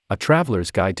A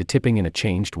Traveler's Guide to Tipping in a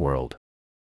Changed World.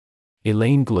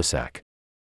 Elaine Glusak.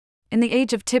 In the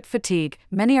age of tip fatigue,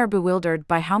 many are bewildered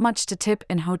by how much to tip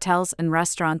in hotels and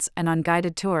restaurants and on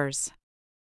guided tours.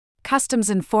 Customs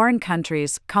in foreign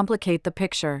countries complicate the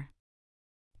picture.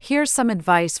 Here's some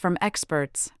advice from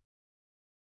experts.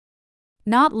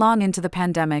 Not long into the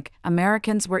pandemic,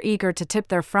 Americans were eager to tip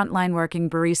their frontline working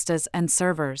baristas and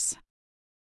servers.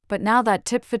 But now that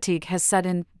tip fatigue has set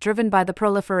in, driven by the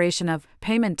proliferation of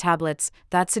payment tablets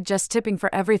that suggest tipping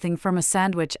for everything from a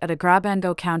sandwich at a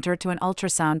grab-and-go counter to an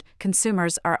ultrasound,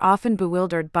 consumers are often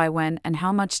bewildered by when and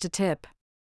how much to tip.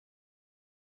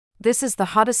 This is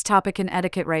the hottest topic in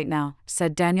etiquette right now,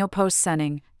 said Daniel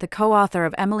Post-Senning, the co-author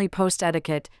of Emily Post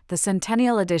Etiquette, the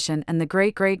Centennial Edition and the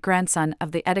great-great-grandson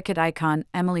of the etiquette icon,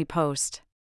 Emily Post.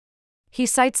 He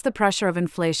cites the pressure of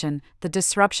inflation, the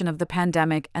disruption of the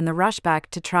pandemic, and the rush back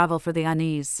to travel for the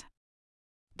unease.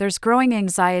 There's growing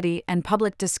anxiety and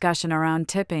public discussion around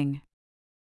tipping.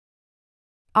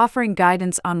 Offering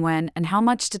guidance on when and how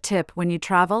much to tip when you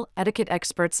travel, etiquette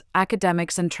experts,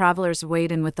 academics, and travelers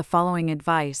weighed in with the following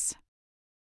advice.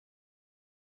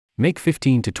 Make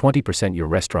 15 to 20% your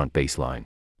restaurant baseline.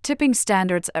 Tipping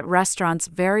standards at restaurants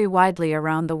vary widely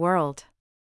around the world.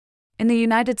 In the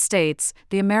United States,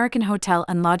 the American Hotel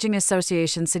and Lodging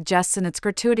Association suggests in its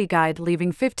gratuity guide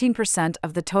leaving 15%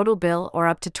 of the total bill or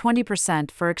up to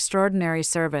 20% for extraordinary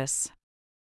service.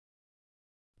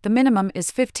 The minimum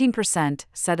is 15%,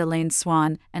 said Elaine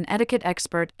Swan, an etiquette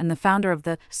expert and the founder of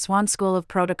the Swan School of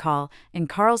Protocol in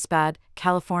Carlsbad,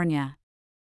 California.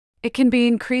 It can be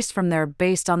increased from there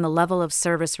based on the level of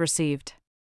service received.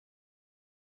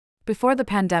 Before the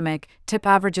pandemic, tip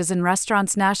averages in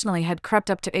restaurants nationally had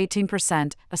crept up to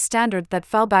 18%, a standard that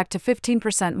fell back to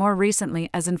 15% more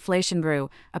recently as inflation grew,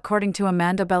 according to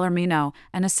Amanda Bellarmino,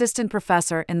 an assistant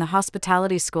professor in the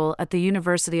hospitality school at the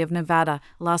University of Nevada,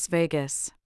 Las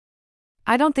Vegas.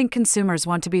 I don't think consumers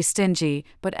want to be stingy,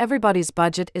 but everybody's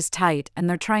budget is tight and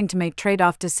they're trying to make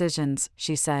trade-off decisions,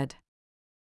 she said.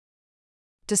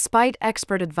 Despite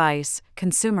expert advice,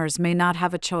 consumers may not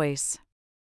have a choice.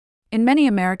 In many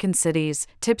American cities,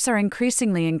 tips are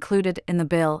increasingly included in the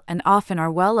bill and often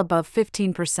are well above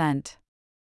 15%.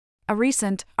 A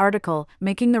recent article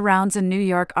making the rounds in New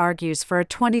York argues for a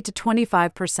 20 to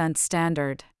 25%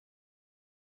 standard.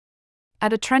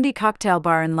 At a trendy cocktail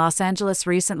bar in Los Angeles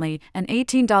recently, an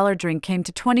 $18 drink came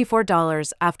to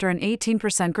 $24 after an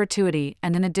 18% gratuity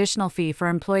and an additional fee for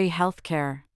employee health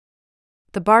care.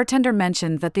 The bartender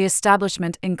mentioned that the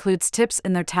establishment includes tips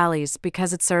in their tallies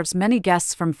because it serves many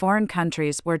guests from foreign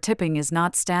countries where tipping is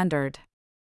not standard.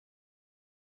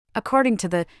 According to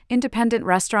the Independent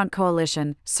Restaurant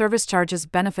Coalition, service charges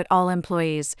benefit all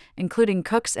employees, including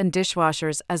cooks and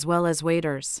dishwashers as well as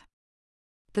waiters.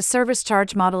 The service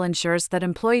charge model ensures that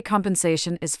employee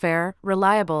compensation is fair,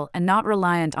 reliable, and not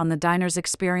reliant on the diner's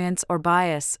experience or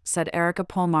bias, said Erica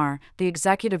Polmar, the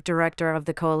executive director of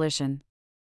the coalition.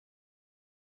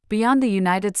 Beyond the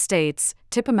United States,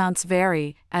 tip amounts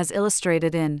vary, as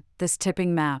illustrated in this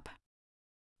tipping map.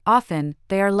 Often,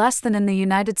 they are less than in the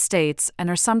United States and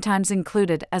are sometimes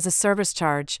included as a service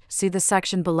charge. See the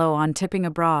section below on tipping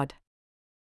abroad.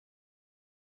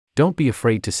 Don't be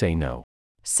afraid to say no.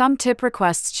 Some tip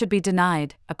requests should be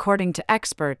denied, according to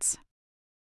experts.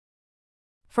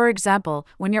 For example,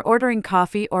 when you're ordering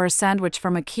coffee or a sandwich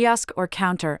from a kiosk or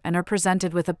counter and are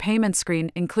presented with a payment screen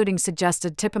including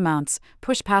suggested tip amounts,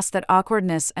 push past that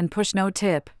awkwardness and push no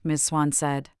tip, Ms. Swan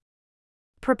said.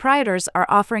 Proprietors are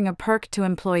offering a perk to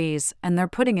employees and they're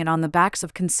putting it on the backs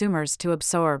of consumers to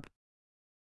absorb.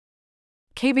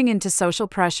 Caving into social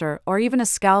pressure or even a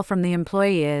scowl from the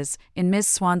employee is, in Ms.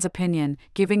 Swan's opinion,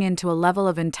 giving in to a level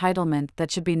of entitlement that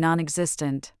should be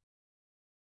non-existent.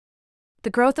 The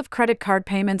growth of credit card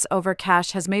payments over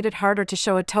cash has made it harder to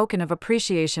show a token of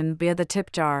appreciation via the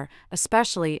tip jar,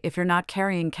 especially if you're not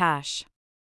carrying cash.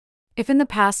 If in the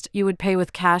past you would pay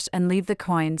with cash and leave the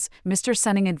coins, Mr.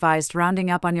 Senning advised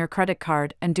rounding up on your credit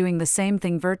card and doing the same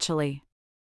thing virtually.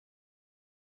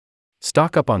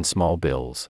 Stock up on small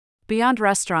bills. Beyond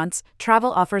restaurants,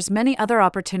 travel offers many other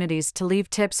opportunities to leave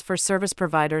tips for service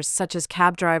providers such as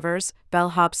cab drivers,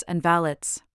 bellhops, and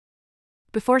valets.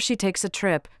 Before she takes a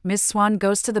trip, Ms. Swan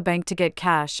goes to the bank to get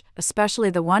cash, especially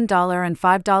the $1 and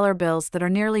 $5 bills that are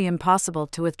nearly impossible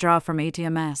to withdraw from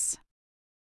ATMs.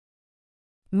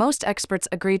 Most experts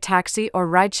agree taxi or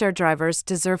rideshare drivers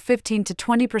deserve 15 to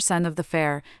 20% of the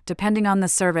fare, depending on the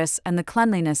service and the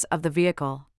cleanliness of the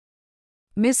vehicle.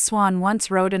 Ms. Swan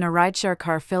once rode in a rideshare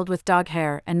car filled with dog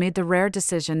hair and made the rare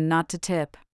decision not to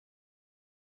tip.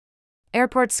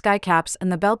 Airport skycaps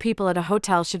and the bell people at a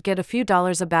hotel should get a few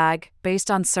dollars a bag, based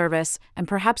on service, and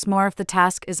perhaps more if the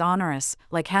task is onerous,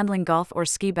 like handling golf or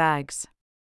ski bags.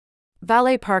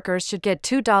 Valet parkers should get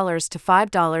 $2 to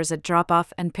 $5 at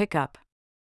drop-off and pickup.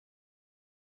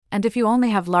 And if you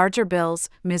only have larger bills,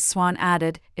 Ms. Swan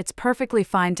added, it's perfectly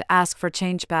fine to ask for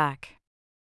change back.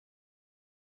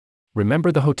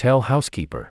 Remember the hotel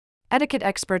housekeeper. Etiquette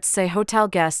experts say hotel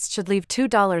guests should leave $2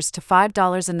 to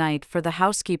 $5 a night for the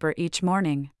housekeeper each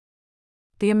morning.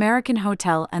 The American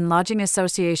Hotel and Lodging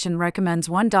Association recommends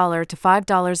 $1 to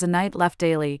 $5 a night left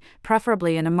daily,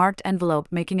 preferably in a marked envelope,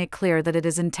 making it clear that it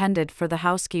is intended for the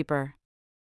housekeeper.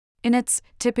 In its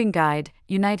tipping guide,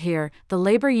 Unite Here, the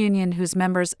labor union whose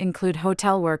members include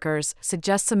hotel workers,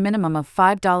 suggests a minimum of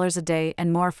 $5 a day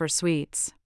and more for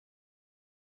suites.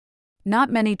 Not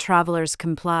many travelers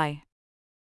comply.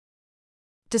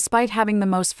 Despite having the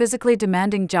most physically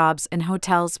demanding jobs in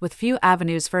hotels with few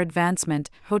avenues for advancement,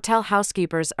 hotel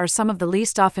housekeepers are some of the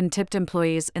least often tipped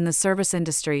employees in the service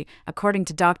industry, according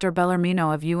to Dr.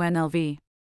 Bellarmino of UNLV.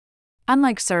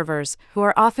 Unlike servers, who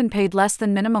are often paid less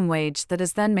than minimum wage that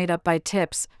is then made up by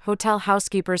tips, hotel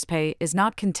housekeepers' pay is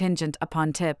not contingent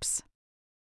upon tips.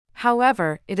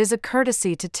 However, it is a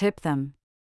courtesy to tip them.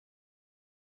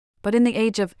 But in the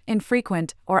age of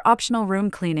infrequent or optional room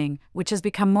cleaning, which has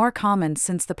become more common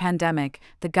since the pandemic,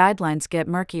 the guidelines get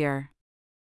murkier.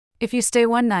 If you stay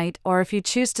one night or if you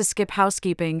choose to skip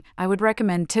housekeeping, I would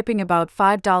recommend tipping about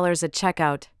 $5 at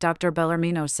checkout, Dr.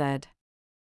 Bellarmino said.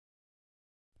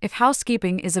 If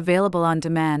housekeeping is available on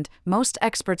demand, most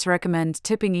experts recommend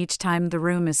tipping each time the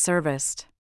room is serviced.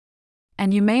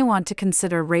 And you may want to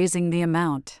consider raising the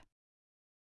amount.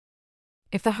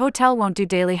 If the hotel won't do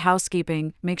daily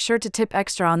housekeeping, make sure to tip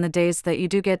extra on the days that you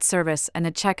do get service and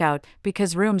at checkout,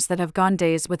 because rooms that have gone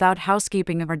days without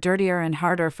housekeeping are dirtier and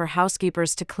harder for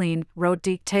housekeepers to clean, wrote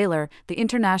Dee Taylor, the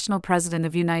international president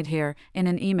of Unite Here, in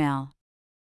an email.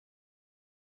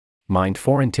 Mind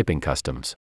foreign tipping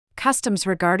customs. Customs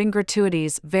regarding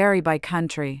gratuities vary by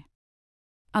country.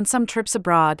 On some trips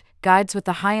abroad, guides with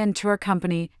the high-end tour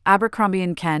company,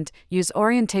 Abercrombie & Kent, use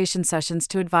orientation sessions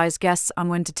to advise guests on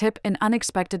when to tip in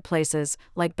unexpected places,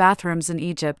 like bathrooms in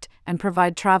Egypt, and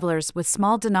provide travelers with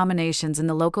small denominations in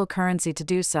the local currency to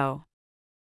do so.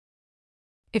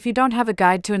 If you don't have a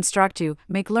guide to instruct you,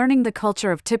 make learning the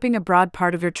culture of tipping abroad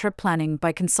part of your trip planning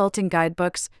by consulting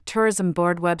guidebooks, tourism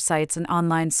board websites, and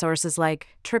online sources like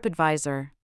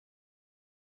TripAdvisor.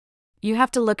 You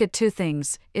have to look at two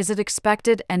things: is it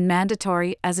expected and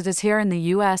mandatory as it is here in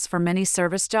the US for many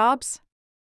service jobs?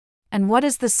 And what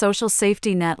is the social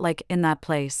safety net like in that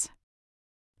place?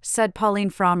 Said Pauline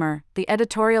Frommer, the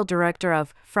editorial director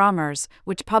of Frommers,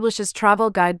 which publishes travel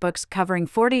guidebooks covering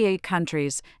 48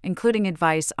 countries, including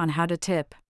advice on how to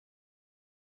tip.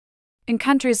 In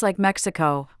countries like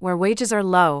Mexico, where wages are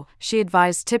low, she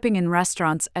advised tipping in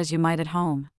restaurants as you might at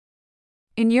home.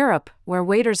 In Europe, where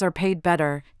waiters are paid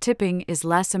better, tipping is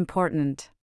less important.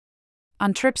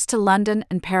 On trips to London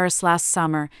and Paris last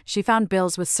summer, she found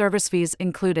bills with service fees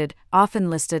included, often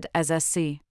listed as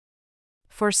SC.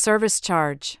 For service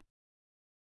charge.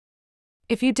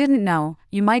 If you didn't know,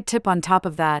 you might tip on top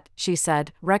of that, she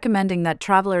said, recommending that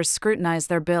travelers scrutinize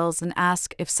their bills and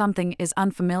ask if something is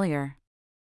unfamiliar.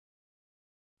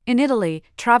 In Italy,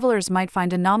 travelers might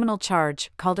find a nominal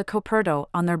charge, called a coperto,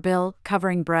 on their bill,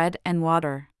 covering bread and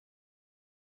water.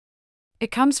 It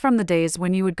comes from the days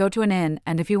when you would go to an inn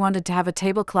and if you wanted to have a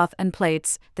tablecloth and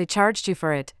plates, they charged you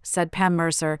for it, said Pam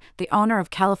Mercer, the owner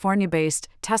of California-based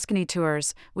Tuscany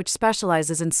Tours, which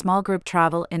specializes in small group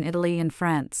travel in Italy and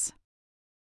France.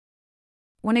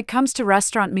 When it comes to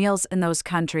restaurant meals in those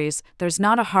countries, there's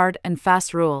not a hard and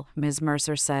fast rule, Ms.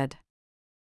 Mercer said.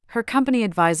 Her company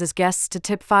advises guests to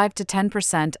tip 5 to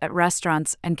 10% at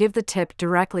restaurants and give the tip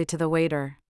directly to the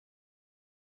waiter.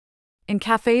 In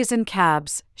cafes and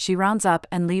cabs, she rounds up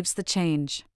and leaves the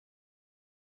change.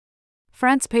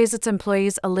 France pays its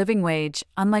employees a living wage,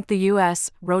 unlike the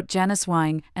US, wrote Janice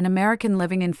Wang, an American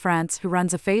living in France who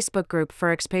runs a Facebook group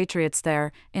for expatriates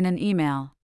there, in an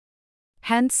email.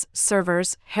 Hence,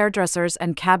 servers, hairdressers,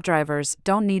 and cab drivers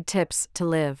don't need tips to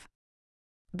live.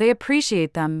 They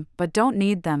appreciate them, but don't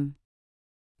need them.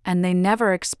 And they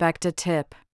never expect a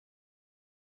tip.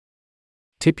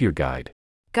 Tip your guide.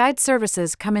 Guide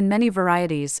services come in many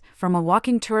varieties, from a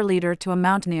walking tour leader to a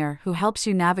mountaineer who helps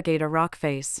you navigate a rock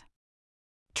face.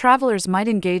 Travelers might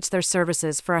engage their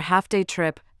services for a half-day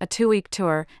trip, a 2-week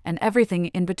tour, and everything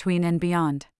in between and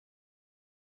beyond.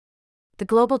 The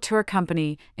global tour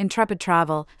company, Intrepid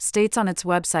Travel, states on its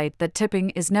website that tipping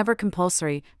is never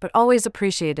compulsory, but always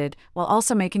appreciated, while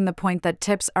also making the point that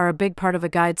tips are a big part of a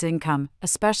guide's income,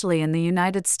 especially in the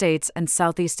United States and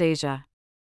Southeast Asia.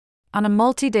 On a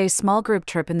multi-day small group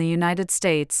trip in the United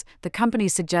States, the company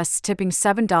suggests tipping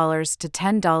 $7 to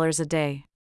 $10 a day.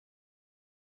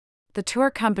 The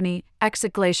tour company,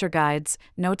 Exit Glacier Guides,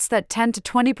 notes that 10 to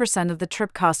 20% of the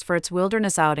trip cost for its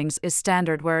wilderness outings is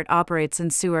standard where it operates in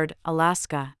Seward,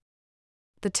 Alaska.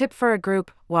 The tip for a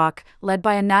group walk, led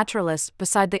by a naturalist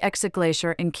beside the Exit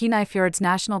Glacier in Kenai Fjords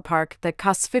National Park that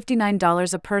costs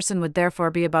 $59 a person would therefore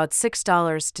be about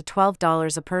 $6 to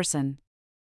 $12 a person.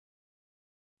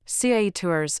 CAE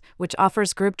Tours, which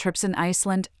offers group trips in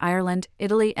Iceland, Ireland,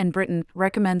 Italy, and Britain,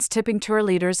 recommends tipping tour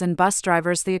leaders and bus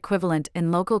drivers the equivalent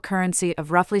in local currency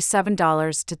of roughly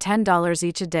 $7 to $10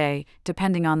 each a day,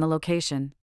 depending on the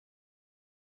location.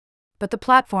 But the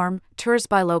platform, Tours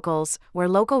by Locals, where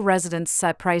local residents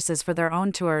set prices for their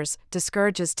own tours,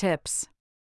 discourages tips.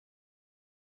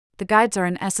 The guides are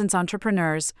in essence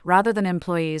entrepreneurs, rather than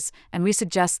employees, and we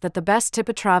suggest that the best tip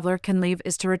a traveler can leave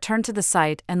is to return to the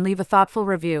site and leave a thoughtful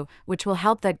review, which will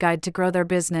help that guide to grow their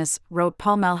business, wrote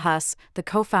Paul Melhuss, the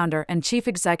co-founder and chief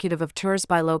executive of Tours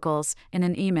by Locals, in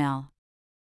an email.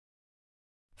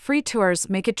 Free tours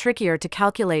make it trickier to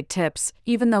calculate tips,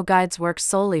 even though guides work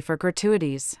solely for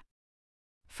gratuities.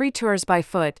 Free Tours by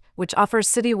Foot, which offers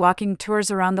city walking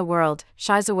tours around the world,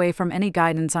 shies away from any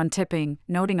guidance on tipping,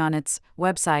 noting on its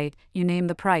website, "You name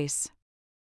the price."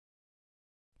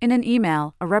 In an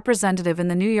email, a representative in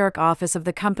the New York office of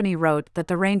the company wrote that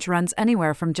the range runs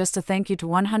anywhere from just a thank you to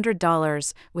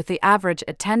 $100, with the average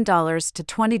at $10 to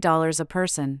 $20 a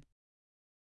person.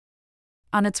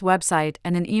 On its website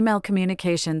and in email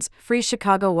communications, Free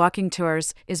Chicago Walking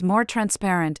Tours is more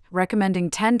transparent, recommending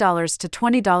 $10 to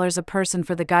 $20 a person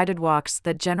for the guided walks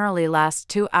that generally last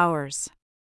 2 hours.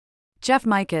 Jeff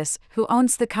Mikus, who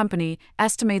owns the company,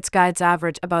 estimates guides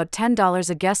average about $10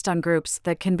 a guest on groups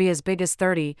that can be as big as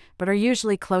 30, but are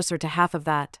usually closer to half of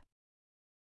that.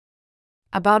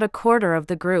 About a quarter of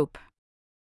the group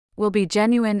will be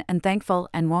genuine and thankful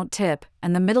and won't tip,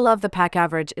 and the middle of the pack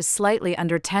average is slightly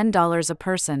under $10 a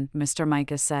person, Mr.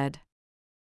 Mikus said.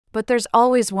 But there's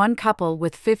always one couple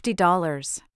with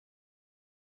 $50.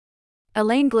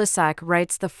 Elaine Glissack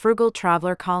writes the Frugal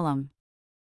Traveler column.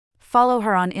 Follow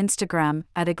her on Instagram,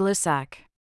 @aglissack.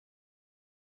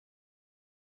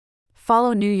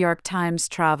 Follow New York Times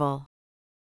Travel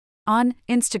on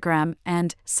Instagram,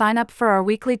 and sign up for our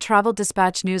weekly Travel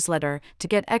Dispatch newsletter to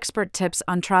get expert tips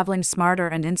on traveling smarter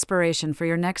and inspiration for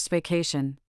your next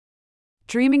vacation.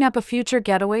 Dreaming up a future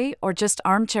getaway or just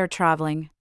armchair traveling?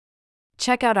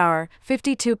 Check out our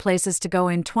 52 Places to Go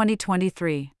in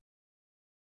 2023